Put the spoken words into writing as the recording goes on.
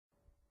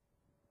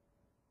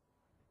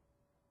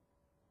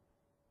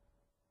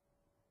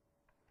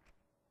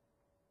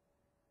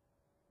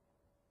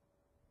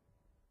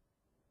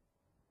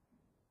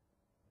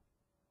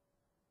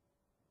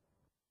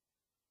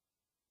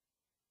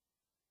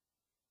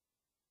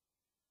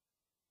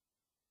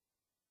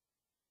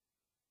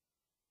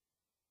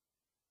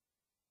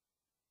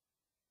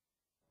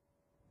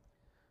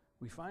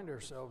we find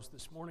ourselves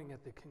this morning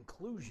at the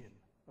conclusion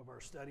of our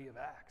study of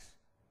Acts.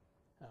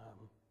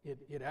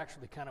 It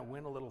actually kind of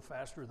went a little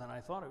faster than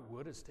I thought it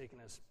would. It's taken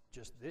us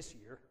just this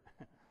year.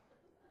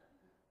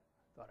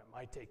 Thought it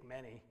might take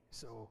many,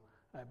 so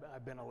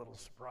I've been a little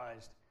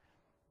surprised.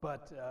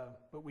 But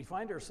we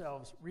find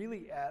ourselves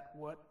really at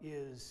what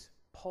is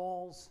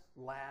Paul's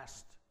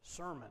last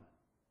sermon,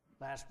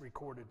 last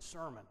recorded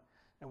sermon.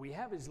 And we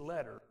have his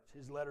letters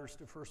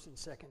to 1st and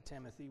 2nd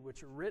Timothy,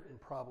 which are written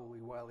probably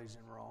while he's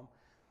in Rome.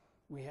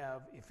 We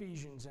have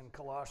Ephesians and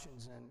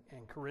Colossians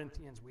and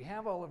Corinthians. We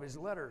have all of his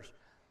letters.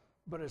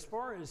 But as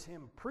far as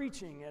him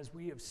preaching, as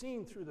we have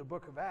seen through the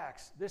book of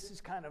Acts, this is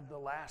kind of the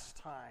last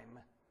time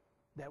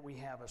that we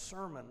have a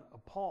sermon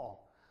of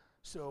Paul.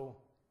 So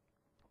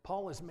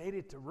Paul has made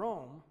it to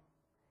Rome.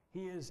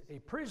 He is a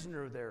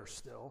prisoner there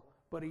still,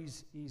 but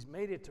he's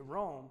made it to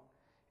Rome,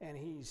 and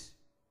he's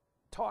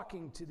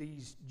talking to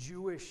these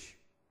Jewish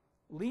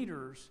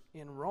leaders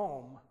in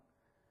Rome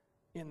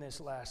in this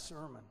last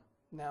sermon.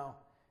 Now,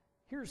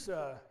 here's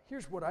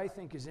what I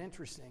think is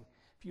interesting.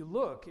 If you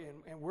look,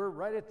 and we're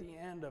right at the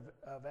end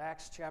of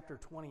Acts chapter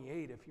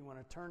 28, if you want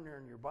to turn there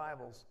in your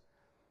Bibles,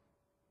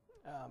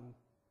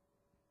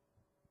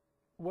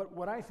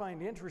 what I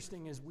find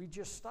interesting is we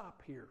just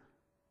stop here.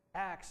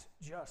 Acts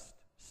just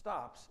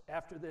stops.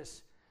 After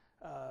this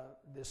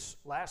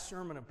last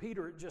sermon of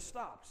Peter, it just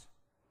stops.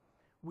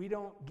 We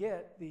don't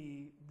get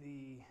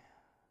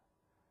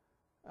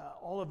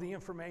all of the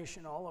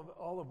information,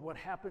 all of what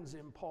happens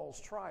in Paul's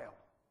trial.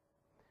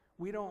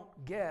 We don't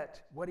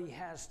get what he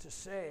has to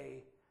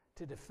say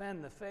to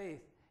defend the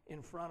faith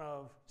in front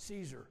of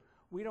Caesar.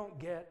 We don't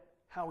get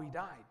how he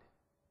died.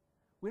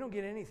 We don't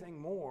get anything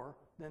more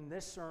than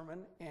this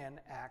sermon and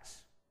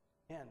Acts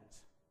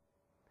ends.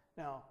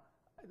 Now,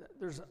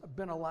 there's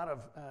been a lot of,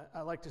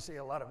 I like to say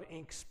a lot of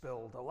ink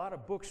spilled, a lot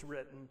of books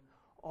written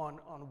on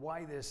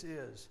why this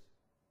is.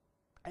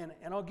 And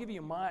I'll give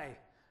you my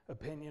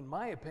opinion.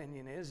 My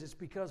opinion is it's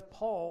because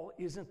Paul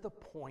isn't the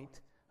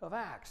point of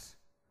Acts.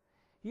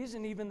 He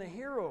isn't even the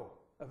hero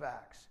of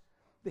Acts.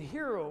 The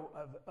hero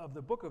of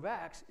the book of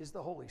Acts is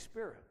the Holy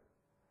Spirit.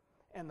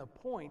 And the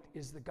point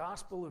is the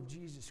gospel of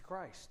Jesus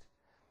Christ.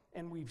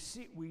 And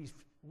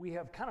we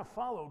have kind of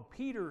followed.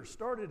 Peter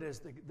started as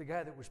the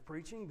guy that was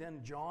preaching, then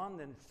John,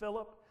 then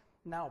Philip,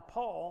 now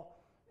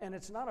Paul. And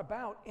it's not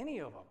about any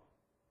of them.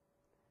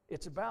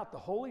 It's about the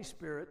Holy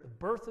Spirit, the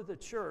birth of the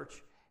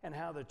church, and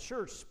how the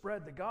church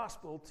spread the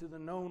gospel to the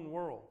known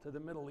world, to the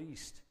Middle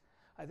East.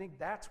 I think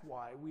that's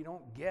why we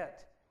don't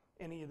get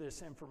any of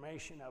this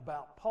information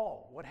about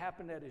Paul. What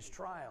happened at his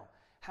trial?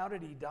 How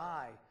did he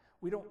die?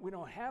 We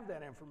don't have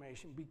that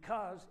information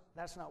because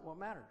that's not what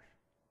matters.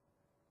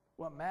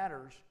 What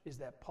matters is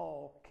that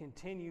Paul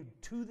continued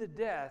to the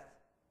death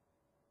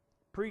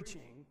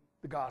preaching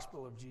the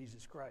gospel of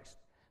Jesus Christ.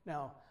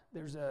 Now,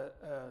 there's a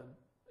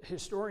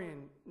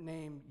historian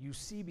named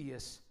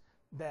Eusebius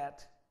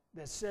that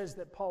says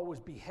that Paul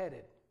was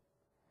beheaded.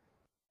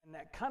 And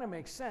that kind of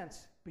makes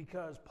sense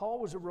because Paul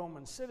was a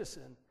Roman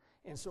citizen,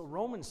 and so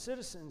Roman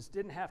citizens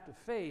didn't have to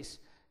face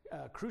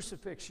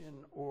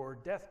crucifixion or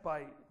death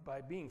by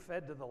being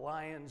fed to the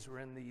lions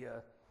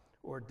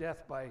or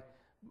death by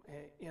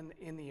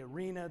in the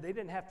arena. They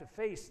didn't have to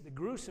face the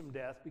gruesome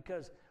death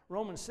because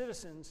Roman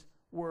citizens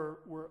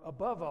were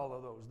above all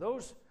of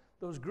those.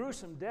 Those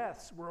gruesome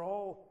deaths were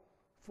all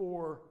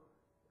for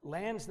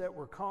lands that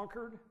were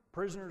conquered,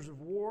 prisoners of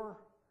war,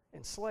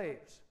 and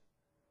slaves.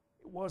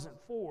 It wasn't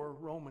for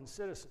Roman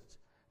citizens.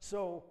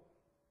 So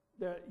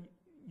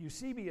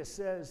Eusebius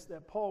says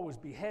that Paul was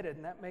beheaded,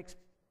 and that makes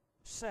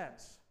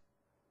sense.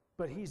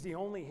 But he's the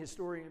only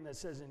historian that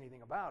says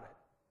anything about it.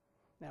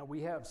 Now,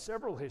 we have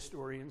several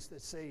historians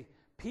that say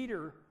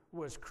Peter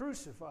was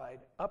crucified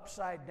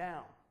upside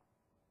down.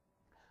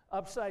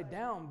 Upside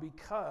down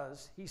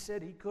because he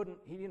said he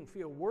didn't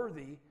feel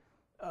worthy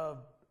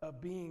of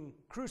being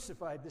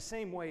crucified the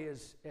same way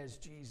as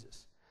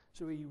Jesus.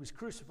 So he was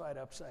crucified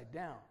upside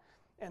down.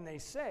 And they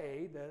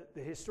say,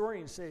 the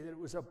historians say that it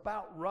was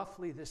about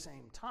roughly the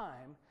same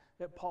time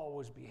that Paul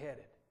was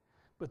beheaded.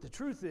 But the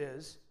truth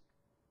is,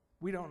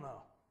 we don't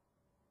know.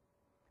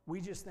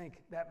 We just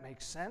think that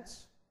makes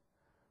sense,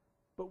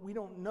 but we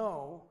don't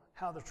know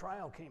how the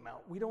trial came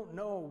out. We don't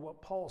know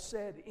what Paul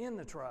said in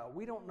the trial.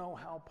 We don't know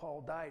how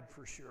Paul died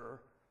for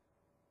sure,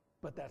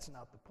 but that's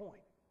not the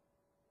point.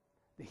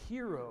 The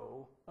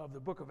hero of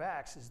the book of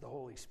Acts is the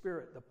Holy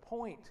Spirit. The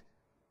point,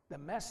 the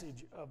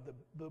message of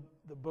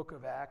the book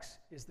of Acts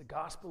is the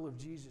gospel of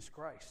Jesus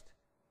Christ.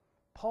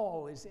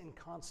 Paul is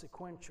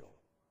inconsequential.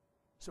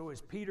 So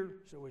is Peter,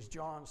 so is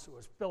John, so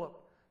is Philip,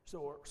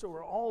 so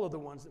are all of the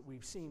ones that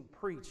we've seen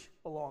preach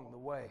along the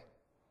way.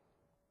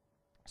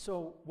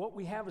 So what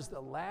we have is the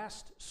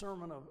last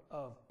sermon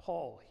of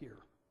Paul here.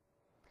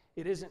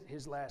 It isn't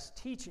his last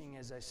teaching,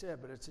 as I said,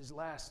 but it's his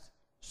last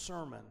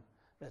sermon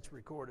that's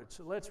recorded.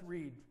 So let's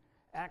read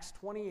Acts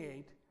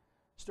 28,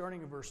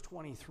 starting in verse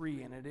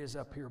 23, and it is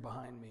up here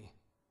behind me.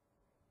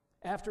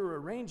 After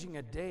arranging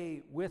a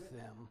day with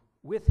him,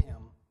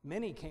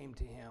 many came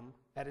to him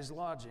at his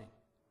lodging.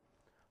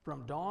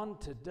 From dawn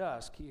to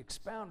dusk, he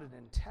expounded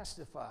and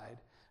testified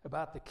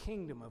about the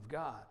kingdom of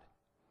God.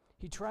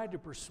 He tried to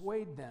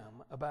persuade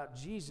them about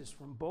Jesus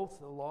from both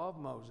the law of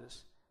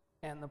Moses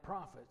and the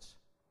prophets.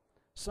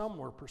 Some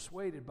were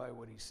persuaded by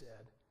what he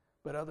said,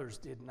 but others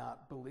did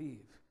not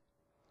believe.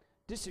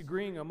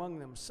 Disagreeing among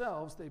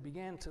themselves, they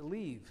began to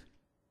leave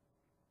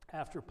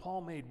after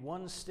Paul made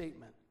one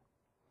statement.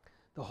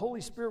 The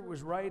Holy Spirit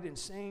was right in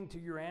saying to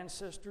your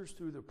ancestors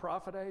through the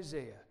prophet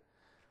Isaiah,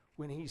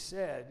 when he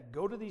said,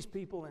 go to these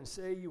people and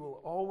say, you will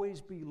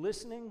always be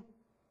listening,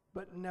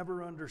 but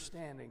never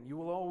understanding. You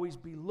will always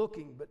be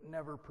looking, but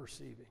never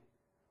perceiving.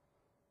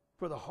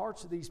 For the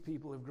hearts of these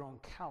people have grown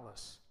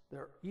callous.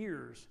 Their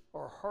ears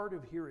are hard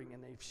of hearing,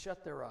 and they've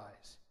shut their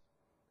eyes.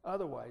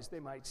 Otherwise, they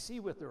might see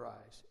with their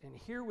eyes and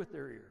hear with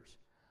their ears,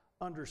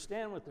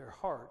 understand with their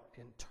heart,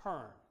 and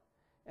turn,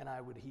 and I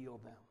would heal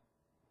them.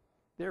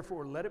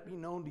 Therefore, let it be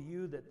known to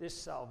you that this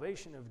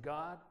salvation of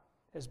God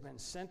has been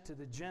sent to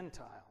the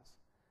Gentiles.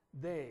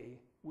 They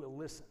will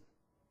listen.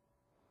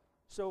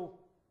 So,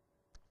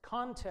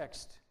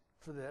 context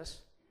for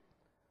this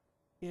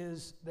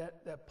is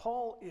that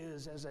Paul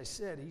is, as I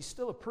said, he's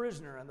still a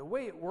prisoner. And the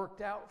way it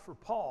worked out for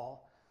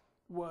Paul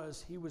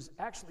was he was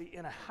actually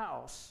in a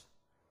house,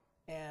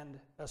 and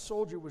a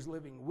soldier was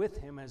living with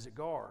him as a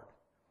guard.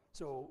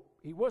 So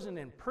he wasn't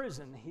in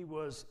prison, he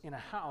was in a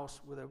house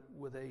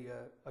with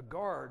a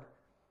guard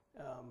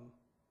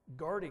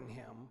guarding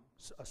him,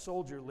 a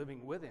soldier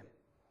living with him.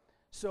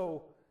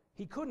 So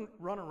he couldn't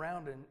run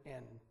around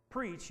and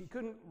preach, he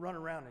couldn't run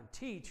around and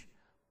teach,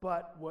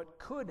 but what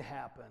could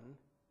happen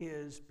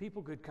is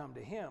people could come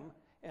to him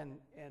and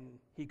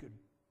he could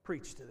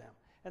preach to them.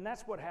 And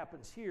that's what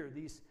happens here.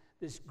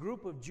 This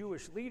group of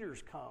Jewish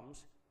leaders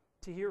comes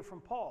to hear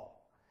from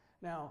Paul.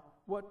 Now,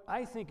 what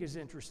I think is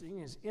interesting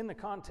is in the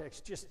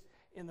context, just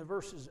in the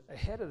verses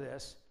ahead of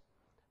this,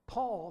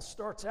 Paul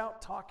starts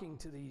out talking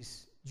to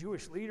these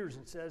Jewish leaders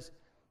and says,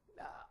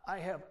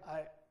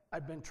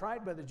 I've been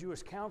tried by the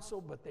Jewish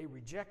council, but they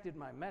rejected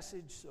my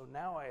message, so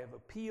now I have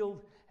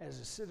appealed as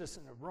a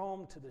citizen of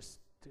Rome to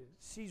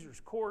Caesar's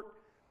court.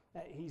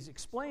 He's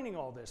explaining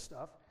all this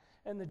stuff,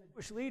 and the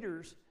Jewish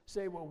leaders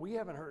say, well, we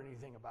haven't heard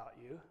anything about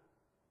you,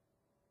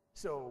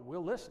 so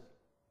we'll listen.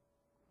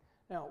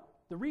 Now,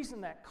 the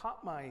reason that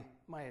caught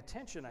my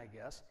attention, I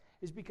guess,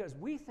 is because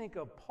we think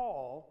of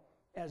Paul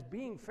as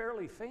being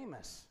fairly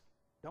famous,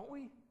 don't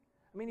we?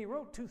 I mean, he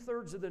wrote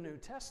 2/3 of the New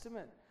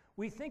Testament.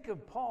 We think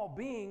of Paul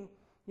being,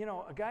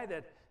 a guy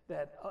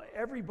that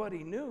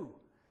everybody knew.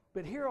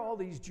 But here all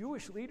these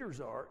Jewish leaders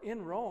are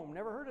in Rome,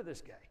 never heard of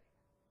this guy.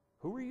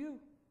 Who are you?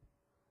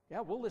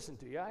 Yeah, we'll listen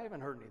to you. I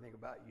haven't heard anything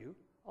about you.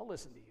 I'll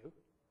listen to you.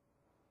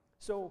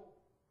 So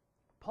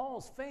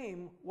Paul's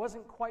fame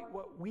wasn't quite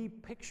what we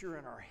picture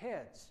in our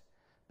heads,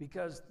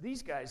 because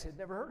these guys had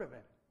never heard of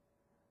him.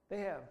 They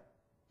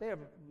have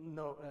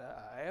no,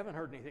 I haven't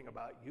heard anything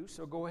about you,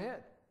 so go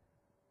ahead.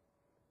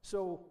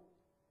 So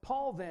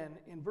Paul then,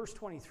 in verse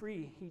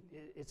 23,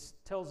 it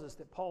tells us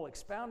that Paul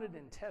expounded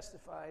and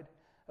testified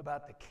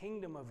about the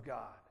kingdom of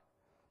God.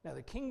 Now,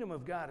 the kingdom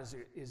of God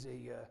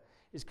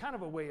is kind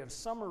of a way of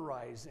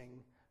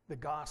summarizing the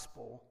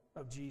gospel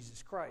of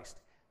Jesus Christ.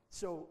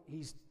 So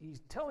he's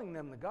telling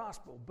them the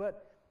gospel,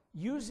 but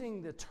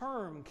using the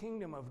term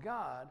kingdom of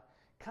God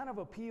kind of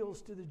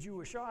appeals to the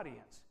Jewish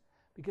audience,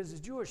 because the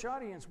Jewish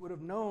audience would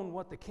have known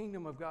what the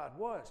kingdom of God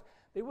was.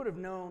 They would have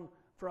known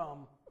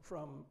from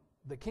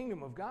the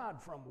kingdom of God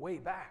from way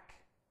back.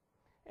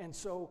 And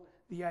so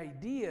the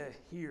idea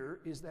here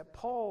is that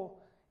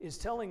Paul is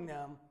telling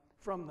them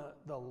from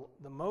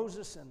the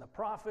Moses and the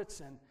prophets,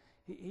 and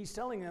he's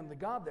telling them the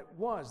God that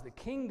was, the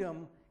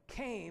kingdom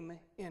came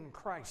in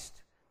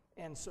Christ.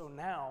 And so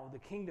now the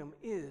kingdom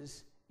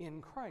is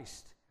in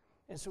Christ.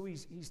 And so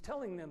he's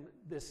telling them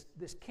this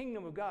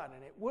kingdom of God,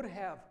 and it would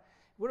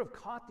have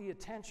caught the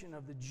attention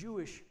of the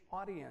Jewish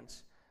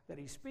audience that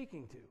he's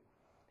speaking to.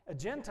 A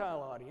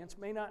Gentile audience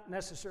may not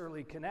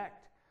necessarily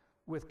connect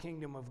with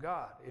kingdom of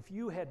God. If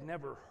you had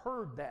never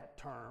heard that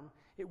term,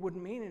 it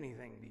wouldn't mean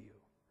anything to you.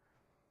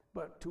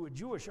 But to a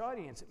Jewish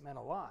audience, it meant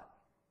a lot.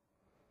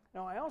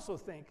 Now, I also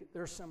think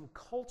there's some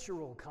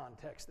cultural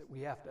context that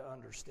we have to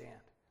understand,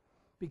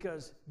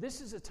 because this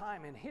is a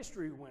time in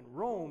history when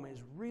Rome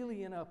is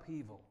really in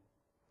upheaval.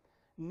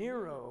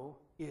 Nero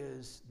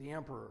is the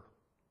emperor.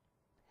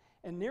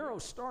 And Nero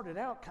started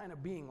out kind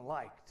of being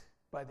liked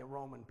by the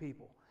Roman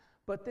people.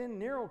 But then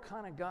Nero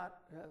kind of got,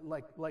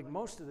 like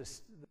most of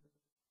the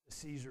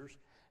Caesars,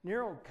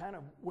 Nero kind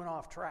of went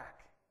off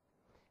track.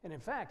 And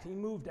in fact, he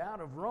moved out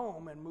of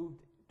Rome and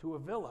moved to a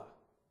villa.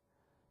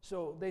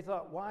 So they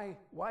thought, why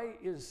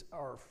is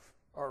our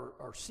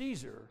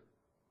Caesar,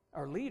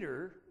 our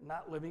leader,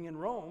 not living in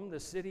Rome, the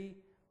city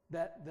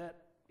that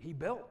he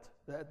built,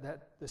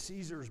 that the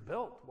Caesars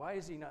built? Why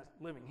is he not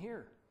living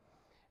here?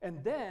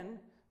 And then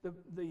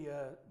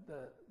the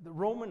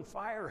Roman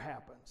fire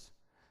happens.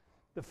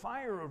 The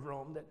fire of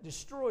Rome that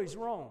destroys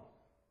Rome.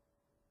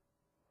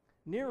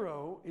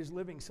 Nero is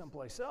living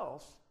someplace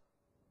else,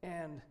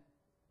 and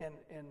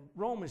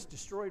Rome is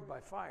destroyed by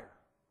fire.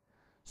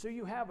 So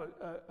you have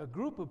a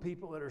group of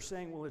people that are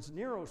saying, well, it's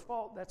Nero's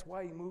fault. That's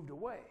why he moved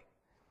away.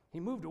 He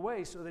moved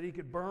away so that he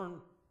could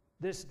burn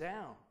this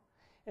down.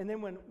 And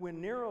then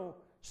when Nero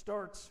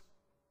starts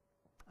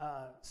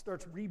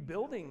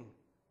rebuilding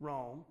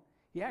Rome,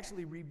 he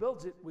actually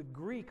rebuilds it with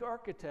Greek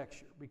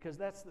architecture, because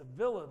that's the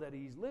villa that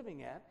he's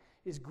living at,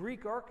 is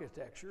Greek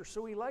architecture,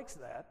 so he likes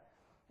that.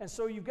 And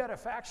so you've got a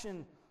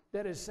faction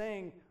that is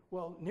saying,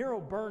 well, Nero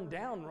burned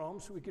down Rome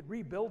so we could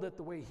rebuild it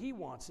the way he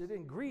wants it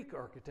in Greek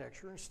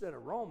architecture instead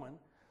of Roman.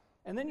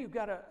 And then you've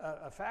got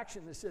a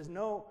faction that says,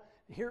 no,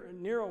 here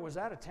Nero was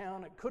out of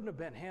town, it couldn't have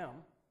been him.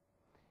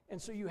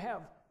 And so you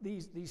have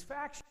these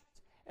factions.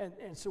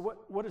 And so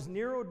what does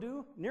Nero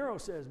do? Nero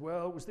says,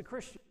 well, it was the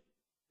Christians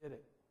who did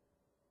it.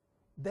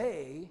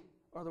 They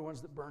are the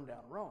ones that burned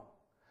down Rome.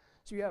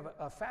 So you have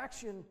a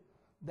faction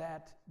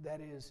that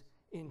is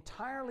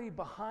entirely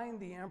behind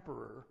the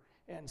emperor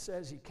and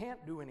says he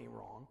can't do any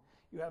wrong.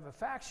 You have a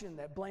faction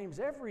that blames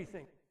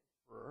everything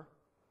on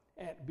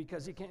the emperor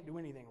because he can't do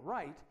anything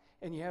right.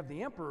 And you have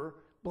the emperor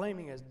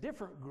blaming a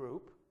different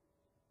group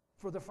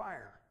for the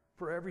fire,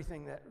 for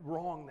everything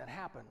wrong that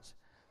happens.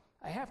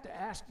 I have to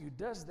ask you,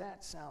 does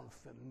that sound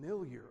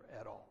familiar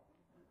at all?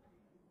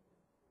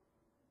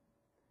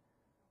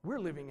 We're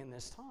living in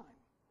this time.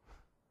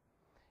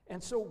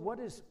 And so what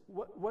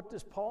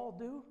does Paul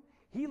do?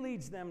 He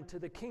leads them to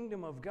the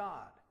kingdom of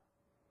God,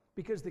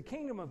 because the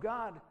kingdom of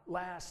God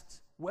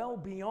lasts well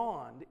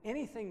beyond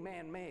anything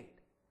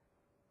man-made.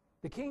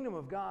 The kingdom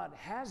of God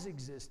has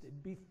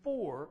existed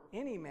before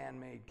any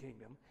man-made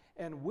kingdom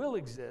and will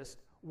exist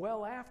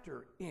well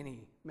after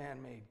any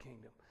man-made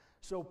kingdom.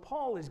 So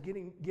Paul is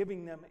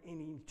giving them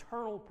an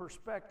eternal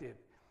perspective.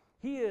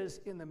 He is,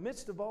 in the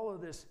midst of all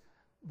of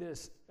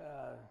this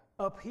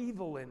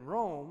upheaval in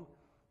Rome,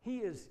 he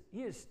is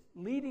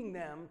leading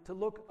them to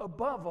look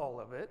above all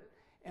of it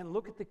and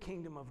look at the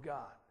kingdom of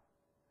God.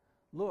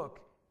 Look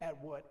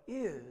at what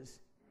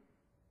is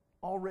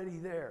already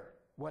there,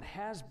 what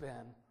has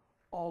been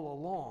all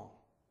along,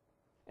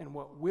 and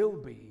what will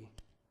be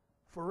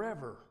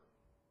forever.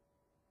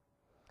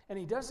 And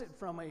he does it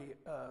from a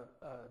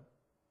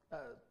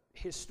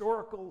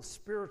historical,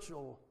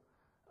 spiritual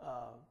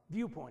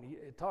viewpoint. He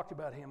talked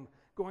about him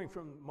going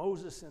from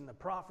Moses and the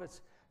prophets.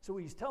 So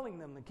he's telling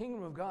them the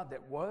kingdom of God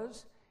that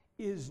was,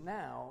 is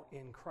now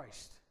in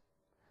Christ.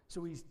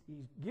 So he's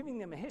giving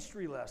them a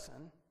history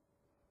lesson,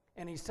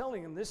 and he's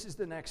telling them this is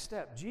the next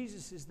step.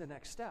 Jesus is the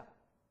next step.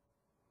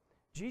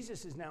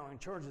 Jesus is now in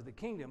charge of the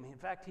kingdom. In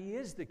fact, he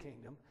is the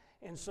kingdom.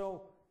 And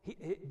so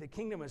the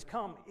kingdom has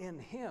come in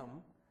him,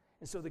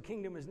 and so the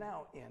kingdom is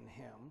now in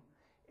him.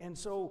 And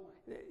so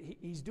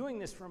he's doing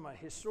this from a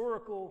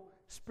historical,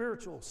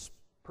 spiritual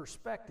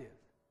perspective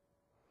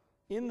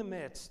in the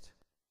midst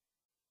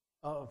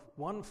of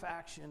one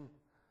faction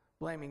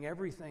blaming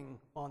everything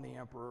on the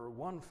emperor,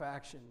 one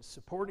faction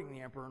supporting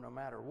the emperor no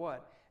matter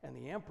what, and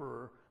the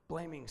emperor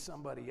blaming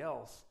somebody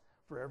else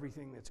for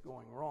everything that's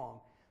going wrong.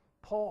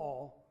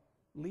 Paul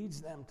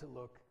leads them to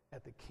look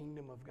at the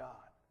kingdom of God.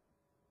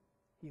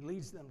 He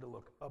leads them to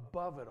look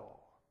above it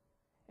all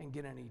and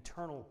get an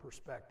eternal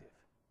perspective.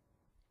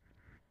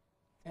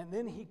 And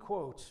then he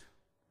quotes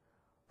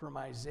from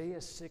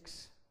Isaiah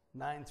 6,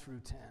 9 through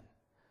 10.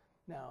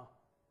 Now,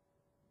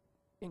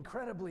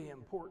 incredibly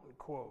important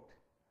quote.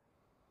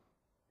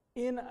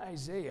 In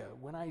Isaiah,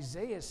 when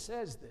Isaiah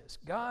says this,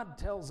 God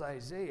tells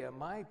Isaiah,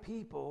 my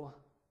people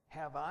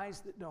have eyes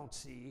that don't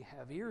see,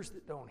 have ears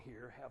that don't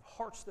hear, have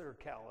hearts that are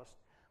calloused.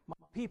 My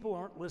people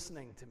aren't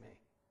listening to me.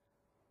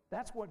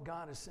 That's what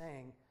God is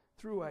saying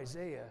through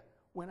Isaiah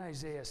when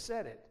Isaiah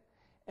said it.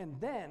 And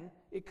then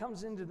it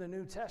comes into the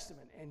New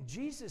Testament, and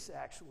Jesus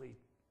actually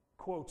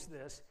quotes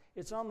this.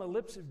 It's on the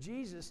lips of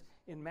Jesus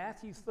in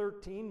Matthew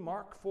 13,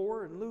 Mark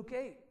 4, and Luke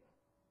 8.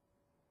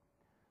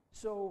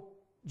 So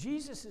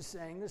Jesus is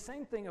saying the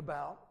same thing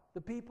about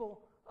the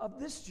people of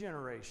this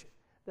generation,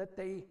 that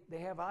they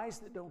have eyes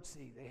that don't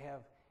see, they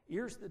have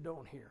ears that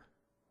don't hear,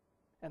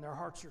 and their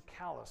hearts are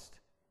calloused.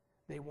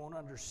 They won't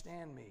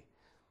understand me.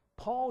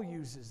 Paul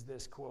uses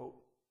this quote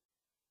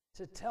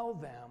to tell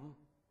them,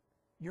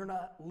 you're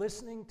not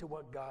listening to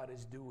what God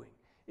is doing.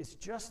 It's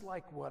just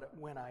like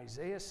when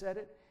Isaiah said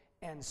it,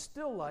 and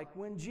still like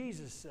when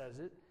Jesus says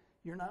it,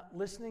 you're not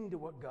listening to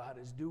what God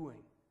is doing.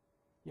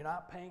 You're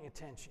not paying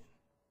attention.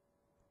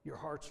 Your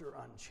hearts are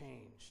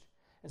unchanged.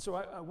 And so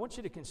I want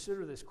you to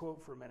consider this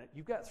quote for a minute.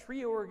 You've got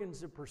three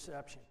organs of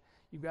perception.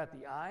 You've got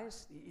the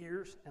eyes, the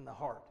ears, and the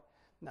heart.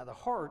 Now the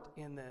heart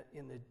in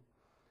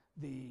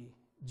the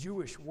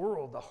Jewish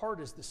world, the heart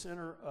is the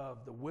center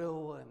of the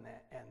will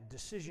and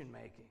decision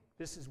making.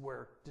 This is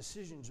where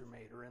decisions are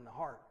made, or in the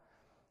heart.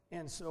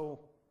 And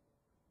so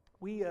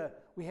we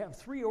have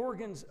three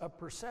organs of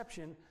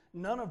perception,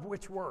 none of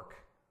which work.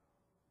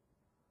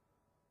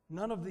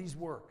 None of these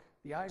work.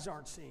 The eyes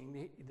aren't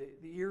seeing, the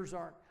ears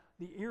aren't.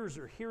 The ears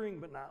are hearing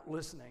but not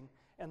listening,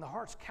 and the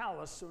heart's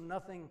callous, so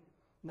nothing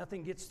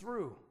gets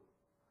through.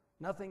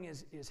 Nothing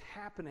is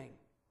happening.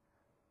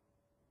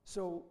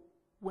 So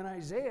when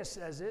Isaiah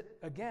says it,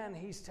 again,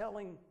 he's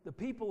telling the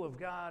people of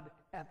God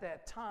at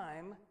that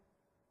time,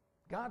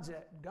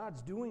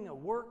 God's doing a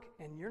work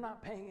and you're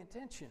not paying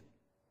attention.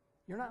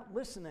 You're not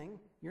listening,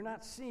 you're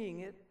not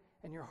seeing it,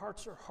 and your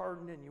hearts are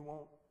hardened and you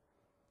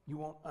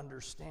won't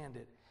understand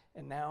it.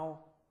 And now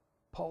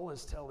Paul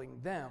is telling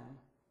them,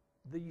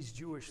 these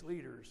Jewish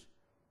leaders,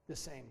 the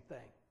same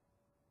thing.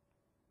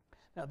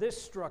 Now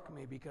this struck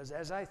me because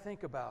as I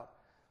think about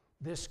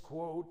this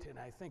quote and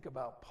I think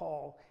about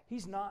Paul,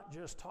 he's not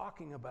just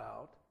talking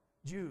about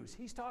Jews.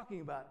 He's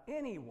talking about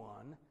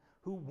anyone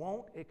who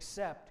won't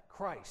accept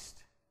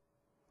Christ,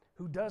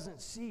 who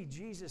doesn't see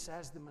Jesus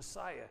as the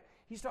Messiah.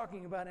 He's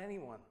talking about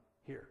anyone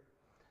here.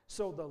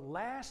 So the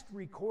last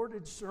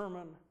recorded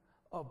sermon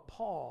of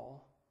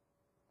Paul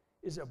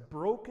is a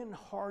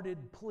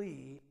broken-hearted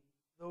plea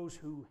to those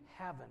who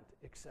haven't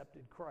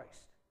accepted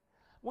Christ.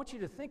 I want you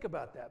to think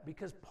about that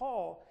because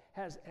Paul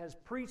has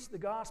preached the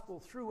gospel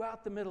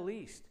throughout the Middle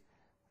East.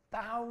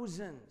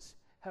 Thousands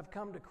have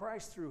come to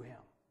Christ through him.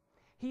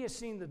 He has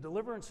seen the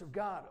deliverance of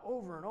God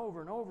over and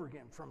over and over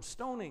again, from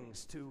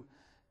stonings to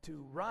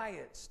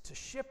riots to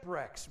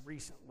shipwrecks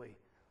recently.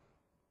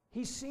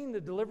 He's seen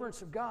the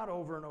deliverance of God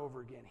over and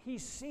over again.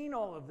 He's seen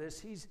all of this.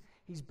 He's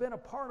been a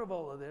part of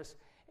all of this.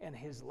 And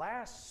his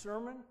last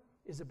sermon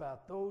is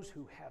about those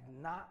who have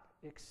not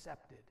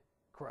accepted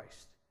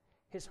Christ.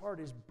 His heart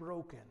is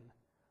broken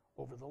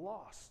over the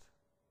lost.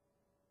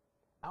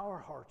 Our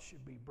hearts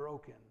should be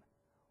broken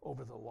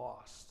over the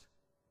lost.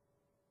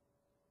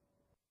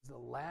 The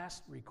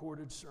last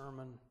recorded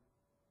sermon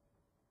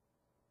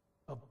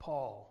of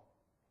Paul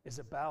is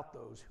about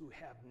those who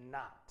have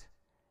not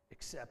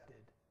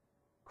accepted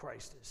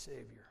Christ as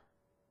Savior.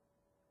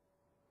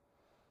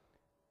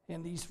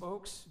 And these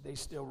folks, they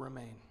still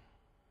remain.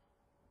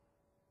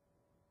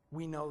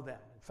 We know them.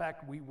 In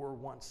fact, we were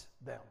once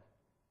them.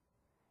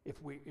 If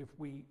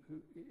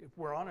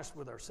we're honest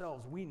with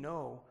ourselves, we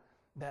know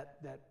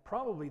that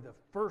probably the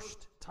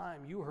first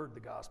time you heard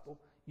the gospel,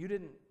 you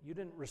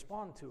didn't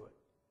respond to it.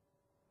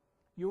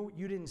 You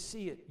didn't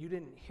see it, you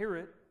didn't hear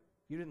it,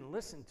 you didn't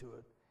listen to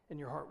it, and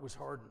your heart was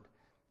hardened.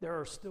 There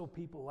are still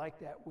people like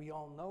that. We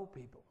all know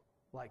people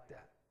like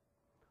that.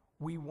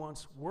 We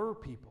once were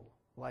people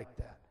like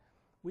that.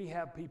 We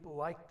have people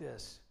like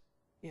this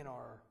in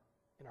our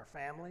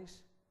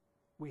families.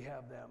 We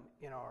have them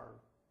in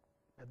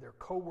their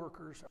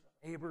coworkers,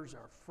 our neighbors,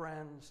 our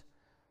friends,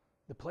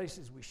 the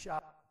places we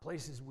shop,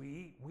 places we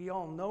eat. We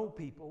all know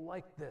people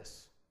like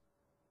this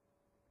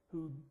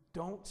who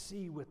don't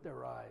see with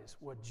their eyes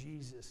what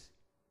Jesus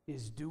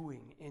is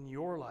doing in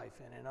your life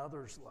and in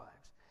others'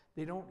 lives.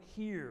 They don't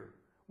hear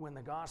when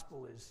the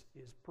gospel is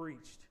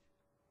preached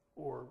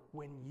or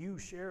when you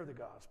share the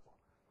gospel,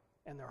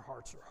 and their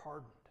hearts are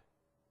hardened.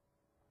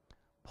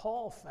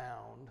 Paul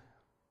found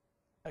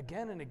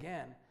again and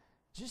again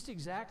just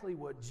exactly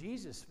what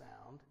Jesus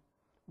found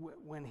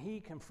when he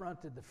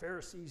confronted the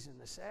Pharisees and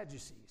the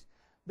Sadducees.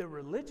 The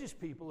religious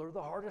people are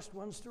the hardest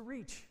ones to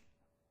reach.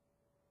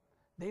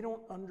 They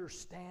don't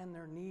understand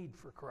their need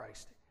for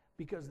Christ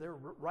because their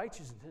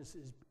righteousness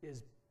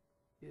is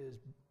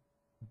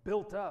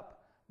built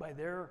up by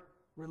their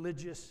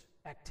religious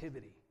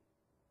activity.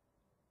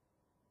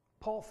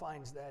 Paul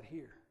finds that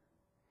here.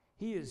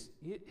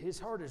 His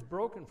heart is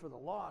broken for the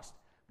lost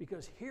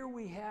because here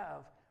we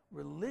have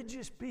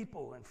religious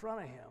people in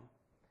front of him,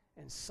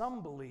 and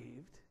some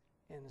believed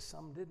and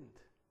some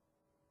didn't.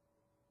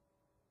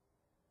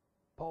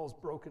 Paul's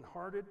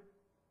brokenhearted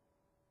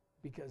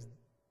because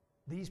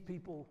these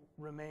people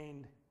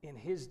remained in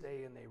his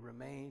day and they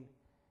remain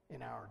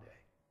in our day.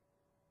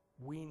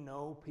 We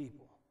know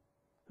people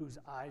whose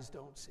eyes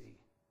don't see,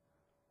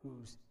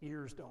 whose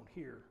ears don't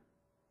hear,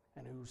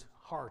 and whose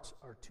hearts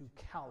are too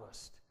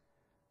calloused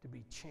to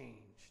be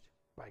changed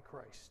by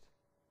Christ.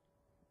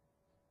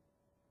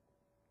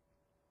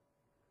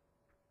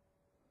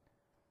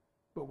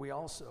 But we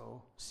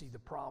also see the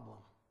problem.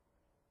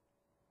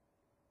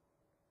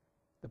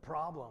 The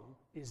problem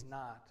is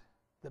not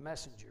the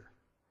messenger.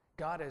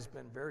 God has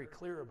been very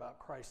clear about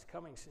Christ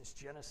coming since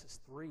Genesis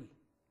 3.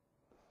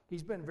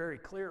 He's been very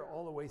clear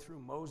all the way through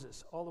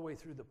Moses, all the way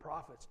through the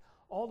prophets,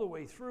 all the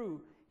way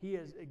through.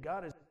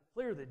 God is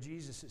clear that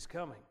Jesus is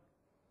coming.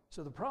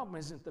 So the problem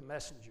isn't the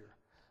messenger.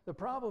 The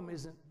problem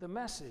isn't the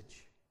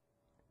message,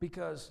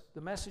 because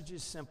the message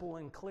is simple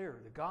and clear.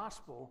 The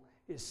gospel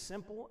is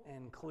simple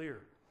and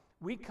clear.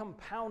 We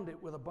compound it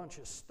with a bunch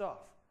of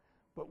stuff,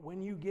 but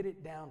when you get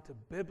it down to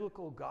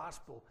biblical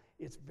gospel,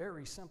 it's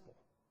very simple.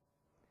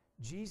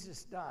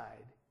 Jesus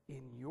died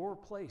in your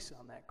place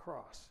on that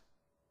cross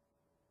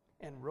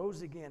and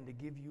rose again to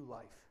give you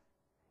life.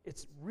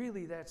 It's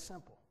really that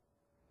simple.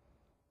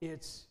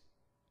 It's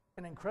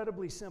an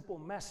incredibly simple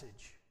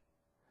message.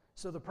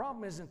 So the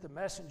problem isn't the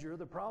messenger,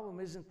 the problem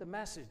isn't the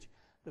message,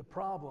 the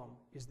problem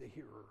is the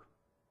hearer.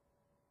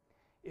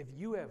 If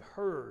you have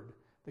heard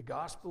the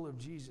gospel of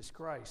Jesus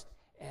Christ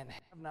and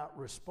have not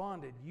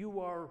responded, you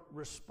are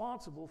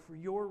responsible for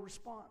your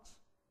response.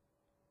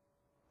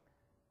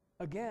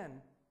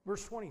 Again,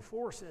 verse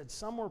 24 said,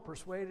 some were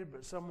persuaded,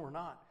 but some were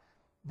not.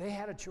 They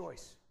had a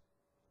choice.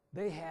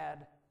 They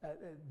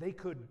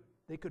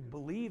could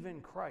believe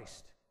in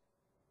Christ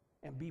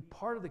and be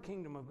part of the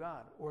kingdom of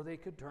God, or they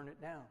could turn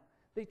it down.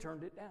 They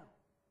turned it down.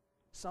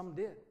 Some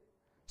did.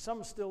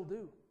 Some still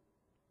do.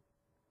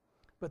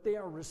 But they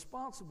are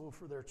responsible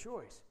for their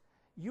choice.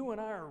 You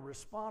and I are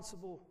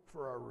responsible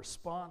for our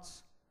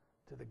response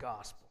to the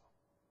gospel.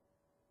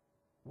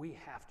 We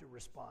have to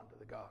respond to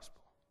the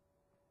gospel.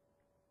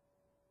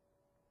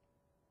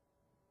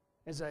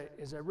 As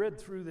I read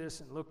through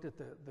this and looked at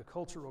the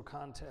cultural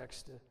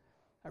context,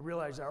 I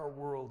realized our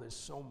world is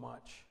so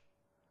much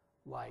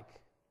like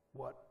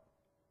what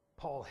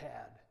Paul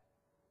had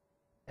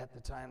at the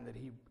time that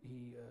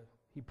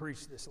he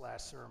preached this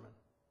last sermon.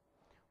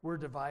 We're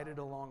divided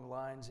along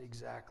lines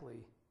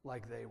exactly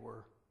like they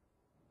were.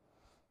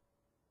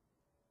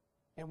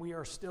 And we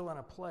are still in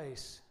a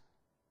place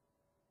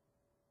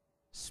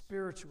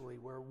spiritually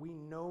where we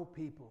know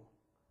people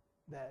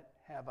that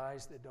have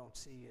eyes that don't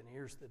see and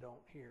ears that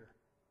don't hear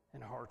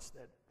and hearts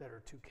that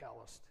are too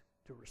calloused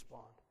to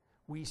respond.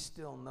 We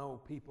still know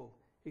people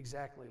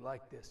exactly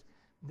like this.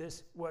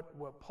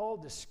 What Paul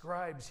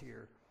describes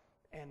here,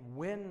 and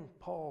when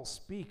Paul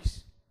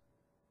speaks,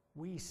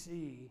 we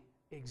see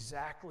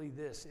exactly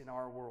this in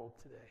our world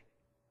today.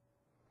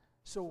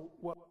 So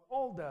what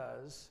Paul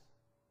does,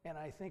 and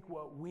I think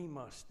what we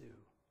must do,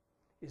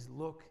 is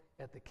look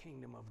at the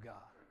kingdom of God.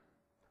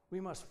 We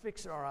must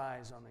fix our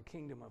eyes on the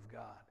kingdom of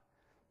God,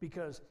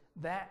 because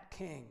that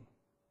king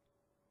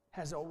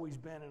has always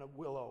been and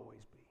will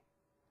always be.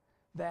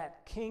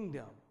 That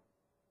kingdom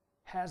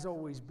has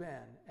always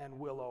been and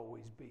will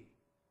always be.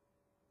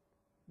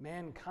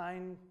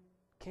 Mankind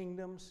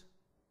kingdoms,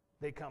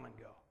 they come and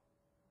go.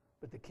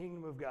 But the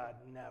kingdom of God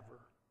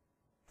never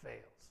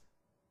fails.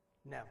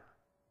 Never.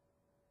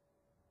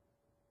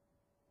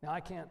 Now, I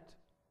can't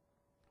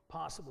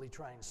possibly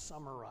try and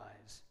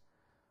summarize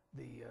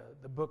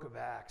the book of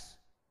Acts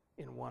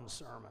in one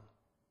sermon.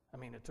 I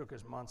mean, it took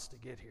us months to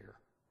get here.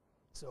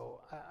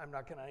 So I'm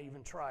not going to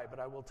even try, but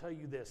I will tell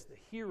you this. The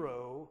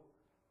hero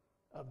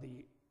of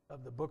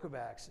the book of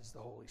Acts is the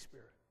Holy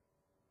Spirit.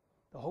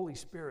 The Holy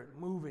Spirit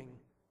moving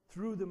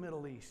through the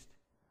Middle East,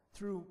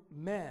 through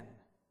men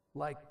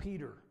like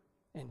Peter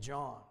and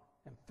John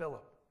and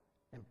Philip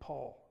and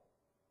Paul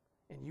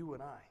and you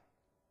and I.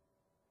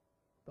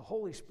 The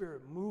Holy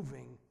Spirit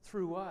moving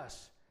through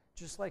us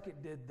just like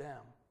it did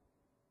them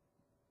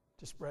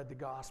to spread the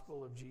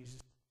gospel of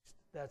Jesus.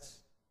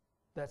 That's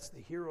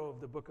the hero of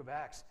the book of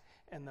Acts.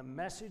 And the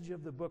message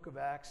of the book of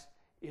Acts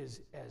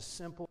is as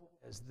simple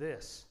as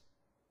this.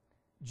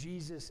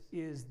 Jesus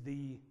is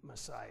the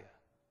Messiah.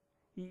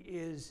 He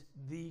is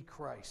the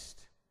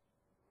Christ.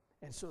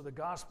 And so the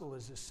gospel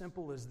is as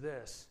simple as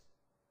this.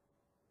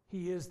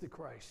 He is the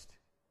Christ.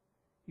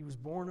 He was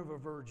born of a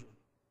virgin,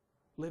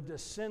 lived a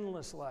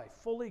sinless life,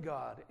 fully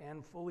God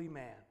and fully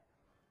man,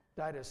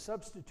 died a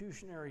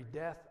substitutionary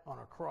death on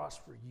a cross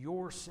for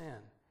your sin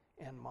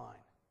and mine,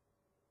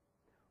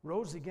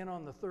 rose again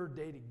on the third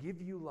day to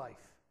give you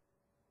life,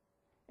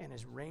 and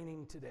is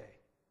reigning today.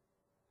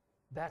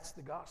 That's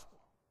the gospel.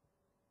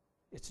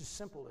 It's as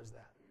simple as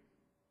that.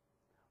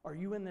 Are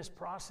you in this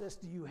process?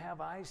 Do you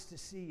have eyes to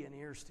see and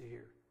ears to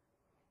hear?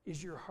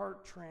 Is your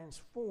heart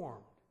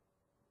transformed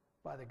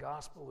by the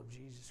gospel of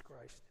Jesus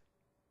Christ?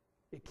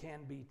 It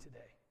can be today.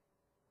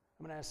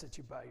 I'm going to ask that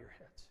you bow your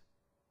heads.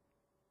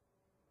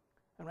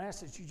 I'm going to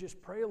ask that you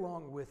just pray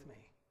along with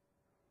me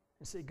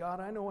and say, God,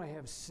 I know I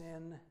have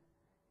sin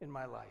in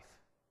my life.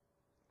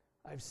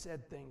 I've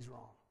said things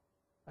wrong.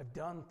 I've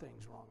done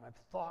things wrong. I've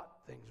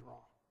thought things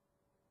wrong.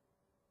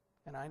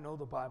 And I know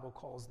the Bible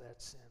calls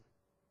that sin.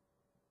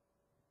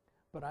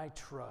 But I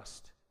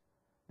trust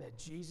that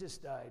Jesus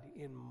died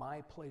in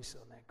my place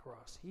on that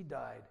cross. He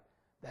died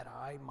that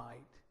I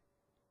might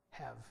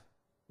have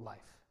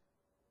life.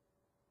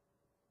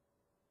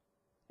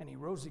 And he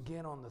rose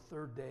again on the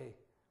third day,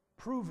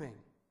 proving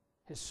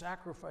his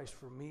sacrifice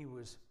for me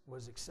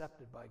was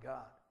accepted by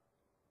God,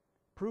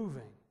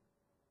 proving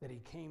that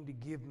he came to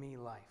give me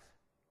life.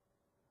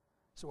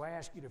 So I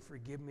ask you to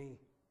forgive me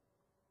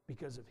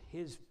because of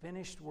his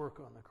finished work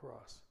on the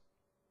cross.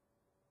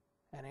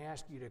 And I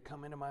ask you to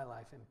come into my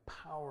life,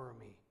 empower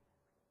me,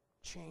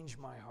 change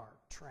my heart,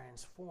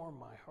 transform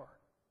my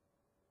heart.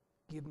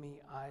 Give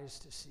me eyes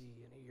to see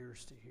and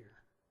ears to hear.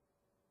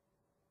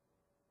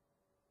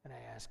 And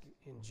I ask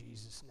you in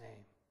Jesus'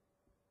 name.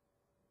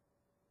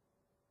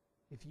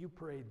 If you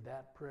prayed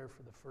that prayer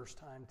for the first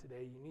time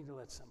today, you need to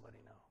let somebody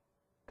know.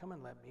 Come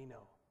and let me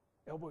know.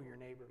 Elbow your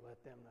neighbor,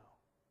 let them know.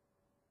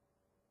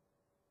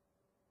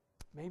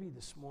 Maybe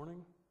this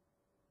morning,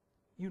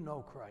 you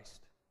know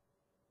Christ.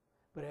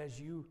 But as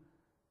you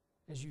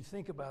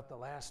think about the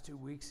last 2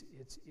 weeks,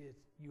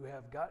 you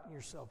have gotten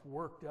yourself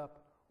worked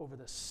up over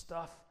the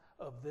stuff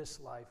of this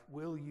life.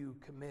 Will you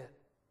commit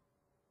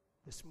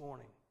this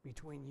morning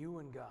between you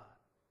and God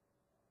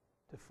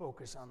to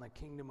focus on the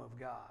kingdom of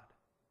God,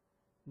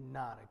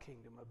 not a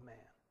kingdom of man?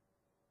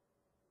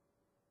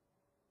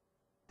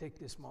 Take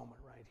this moment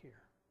right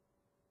here.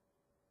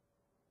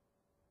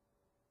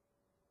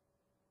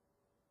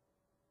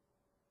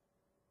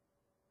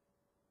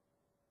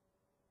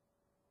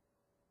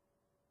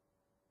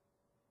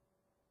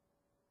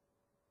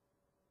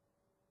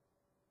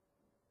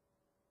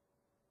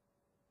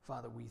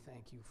 Father, we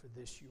thank you for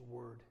this, your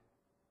word.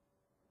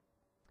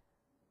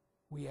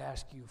 We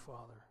ask you,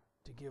 Father,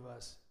 to give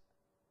us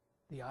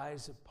the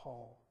eyes of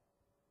Paul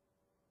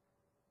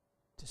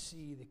to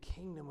see the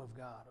kingdom of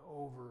God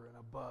over and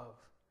above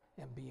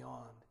and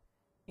beyond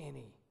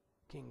any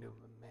kingdom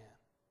of man.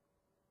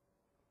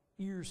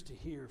 Ears to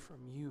hear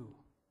from you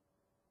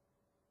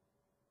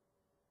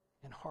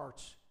and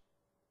hearts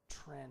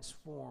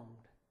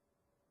transformed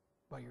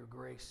by your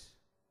grace,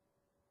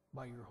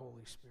 by your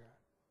Holy Spirit.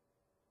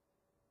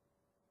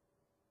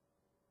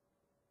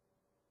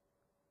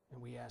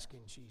 And we ask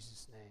in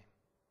Jesus' name.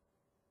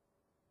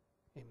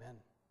 Amen.